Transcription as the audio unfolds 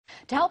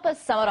To help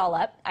us sum it all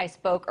up, I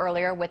spoke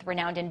earlier with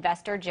renowned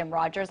investor Jim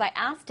Rogers. I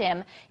asked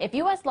him if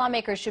U.S.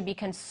 lawmakers should be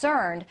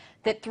concerned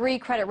that 3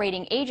 credit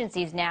rating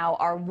agencies now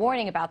are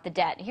warning about the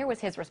debt. Here was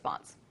his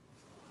response.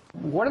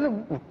 What are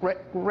the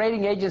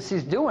rating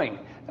agencies doing?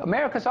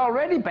 America's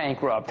already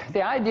bankrupt.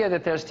 The idea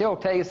that they're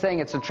still saying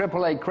it's a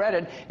AAA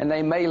credit and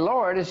they may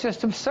lower it is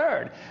just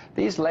absurd.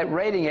 These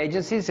rating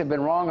agencies have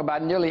been wrong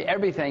about nearly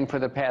everything for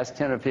the past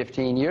 10 or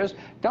 15 years.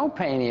 Don't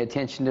pay any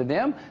attention to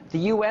them. The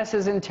U.S.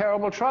 is in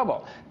terrible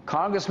trouble.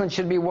 Congressmen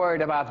should be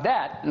worried about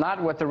that,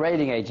 not what the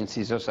rating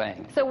agencies are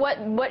saying. So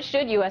what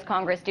should U.S.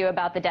 Congress do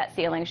about the debt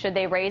ceiling? Should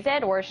they raise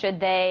it, or should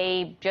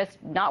they just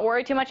not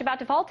worry too much about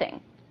defaulting?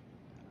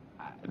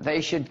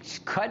 They should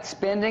cut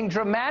spending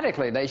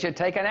dramatically. They should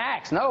take an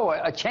axe. No,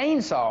 a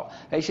chainsaw.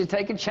 They should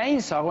take a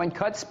chainsaw and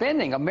cut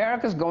spending.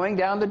 America's going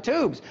down the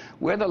tubes.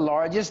 We're the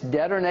largest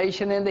debtor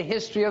nation in the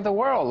history of the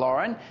world,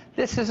 Lauren.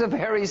 This is a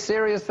very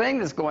serious thing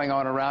that's going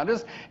on around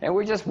us, and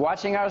we're just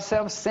watching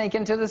ourselves sink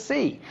into the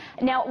sea.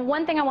 Now,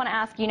 one thing I want to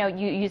ask,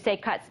 you say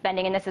cut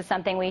spending, and this is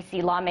something we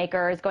see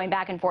lawmakers going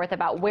back and forth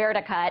about where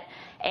to cut,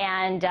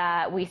 and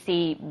we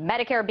see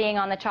Medicare being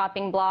on the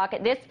chopping block.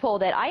 This poll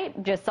that I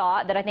just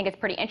saw that I think is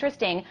pretty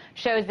interesting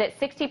shows that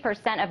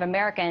 60% of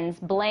Americans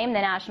blame the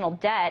national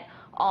debt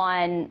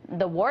on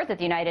the wars that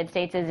the United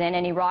States is in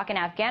Iraq and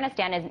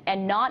Afghanistan,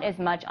 and not as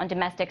much on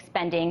domestic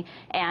spending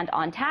and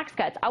on tax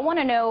cuts. I want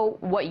to know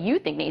what you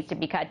think needs to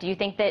be cut. Do you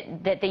think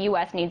that the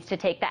U.S. needs to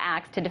take the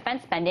axe to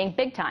defense spending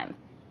big time?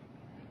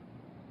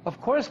 Of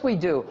course we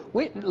do.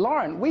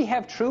 Lauren, we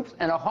have troops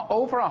in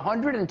over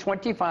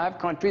 125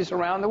 countries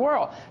around the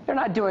world. They're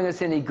not doing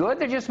us any good.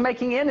 They're just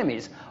making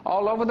enemies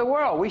all over the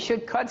world. We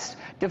should cut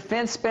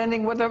defense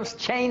spending with a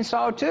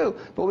chainsaw, too.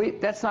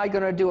 But that's not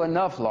going to do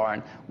enough,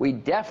 Lauren. We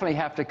definitely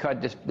have to cut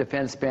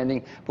defense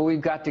spending, but we've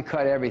got to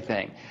cut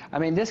everything. I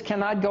mean, this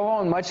cannot go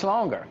on much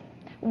longer.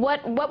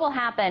 What will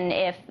happen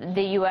if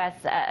the U.S.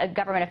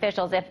 Government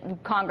officials, if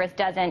Congress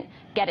doesn't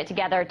get it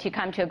together to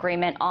come to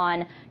agreement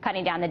on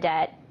cutting down the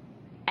debt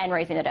and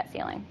raising the debt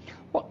ceiling?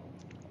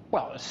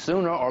 Well,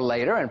 sooner or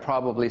later, and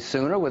probably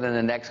sooner, within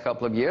the next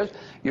couple of years,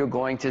 you're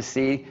going to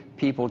see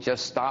people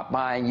just stop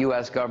buying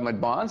U.S.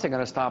 government bonds. They're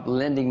going to stop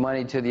lending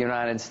money to the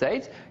United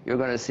States. You're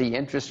going to see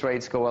interest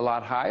rates go a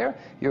lot higher.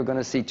 You're going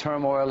to see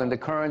turmoil in the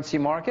currency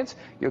markets.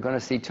 You're going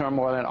to see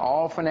turmoil in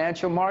all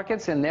financial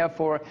markets, and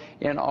therefore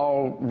in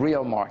all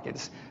real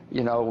markets.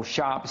 You know,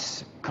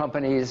 shops,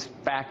 companies,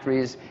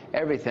 factories,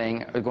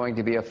 everything are going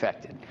to be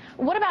affected.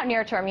 What about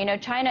near term? You know,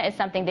 China is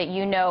something that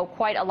you know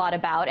quite a lot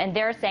about, and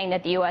they're saying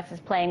that the U.S. is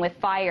playing with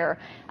fire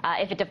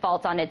if it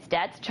defaults on its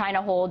debts.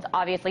 China holds,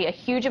 obviously, a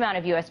huge amount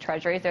of U.S.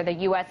 treasuries. They're the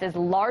U.S.'s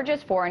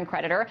largest foreign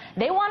creditor.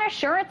 They want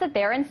assurance that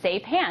they're in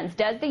safe hands.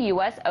 Does the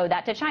U.S. owe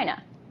that to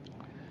China?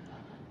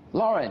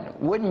 Lauren,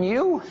 wouldn't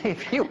you,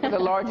 if you were the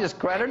largest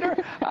creditor?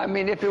 I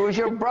mean, if it was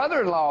your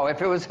brother-in-law,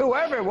 if it was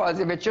whoever it was,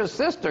 if it's your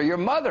sister, your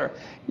mother,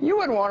 you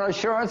would want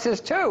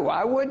assurances too.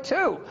 I would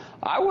too.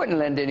 I wouldn't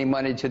lend any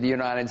money to the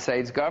United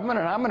States government,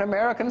 and I'm an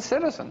American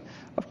citizen.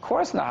 Of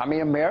course not. I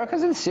mean,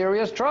 America's in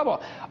serious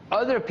trouble.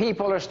 Other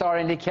people are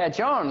starting to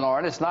catch on,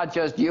 Lauren. It's not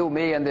just you,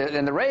 me, and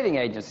the rating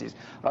agencies.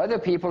 Other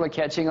people are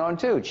catching on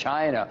too.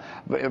 China,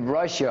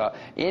 Russia,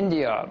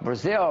 India,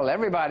 Brazil,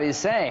 everybody's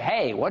saying,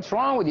 hey, what's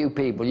wrong with you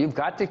people? You've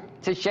got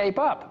to shape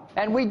up.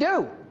 And we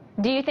do.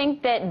 Do you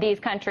think that these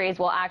countries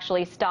will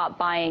actually stop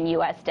buying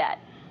U.S. debt?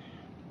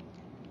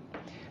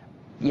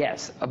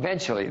 Yes,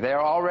 eventually.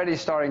 They're already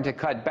starting to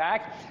cut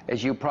back.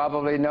 As you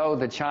probably know,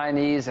 the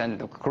Chinese and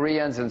the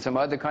Koreans and some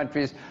other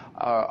countries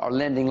are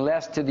lending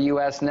less to the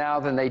U.S. now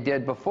than they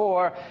did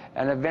before,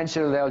 and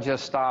eventually they'll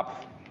just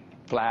stop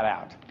flat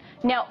out.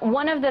 Now,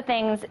 one of the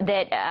things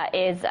that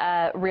is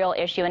a real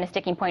issue and a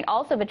sticking point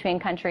also between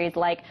countries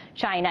like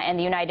China and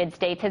the United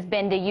States has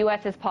been the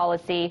U.S.'s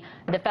policy,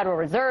 the Federal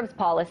Reserve's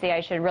policy,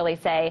 I should really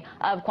say,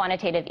 of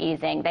quantitative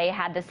easing. They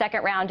had the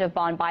second round of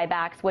bond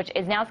buybacks, which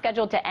is now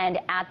scheduled to end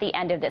at the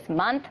end of this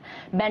month.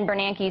 Ben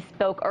Bernanke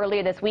spoke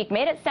earlier this week,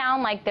 made it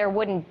sound like there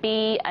wouldn't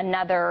be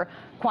another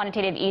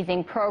quantitative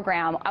easing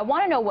program. I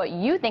want to know what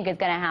you think is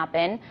going to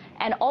happen,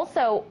 and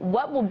also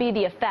what will be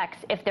the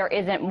effects if there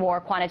isn't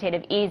more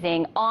quantitative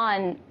easing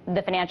on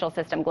the financial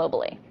system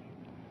globally.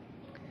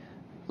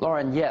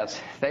 Lauren,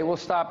 yes, they will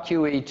stop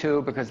QE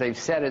too because they've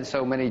said it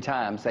so many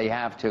times they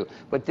have to.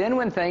 But then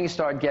when things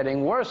start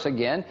getting worse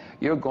again,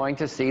 you're going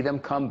to see them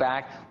come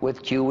back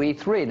with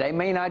QE3. They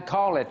may not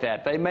call it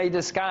that. They may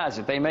disguise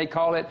it. They may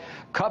call it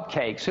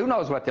cupcakes. Who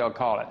knows what they'll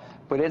call it?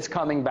 But it's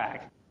coming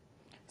back.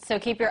 So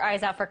keep your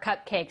eyes out for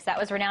cupcakes. That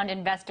was renowned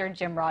investor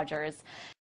Jim Rogers.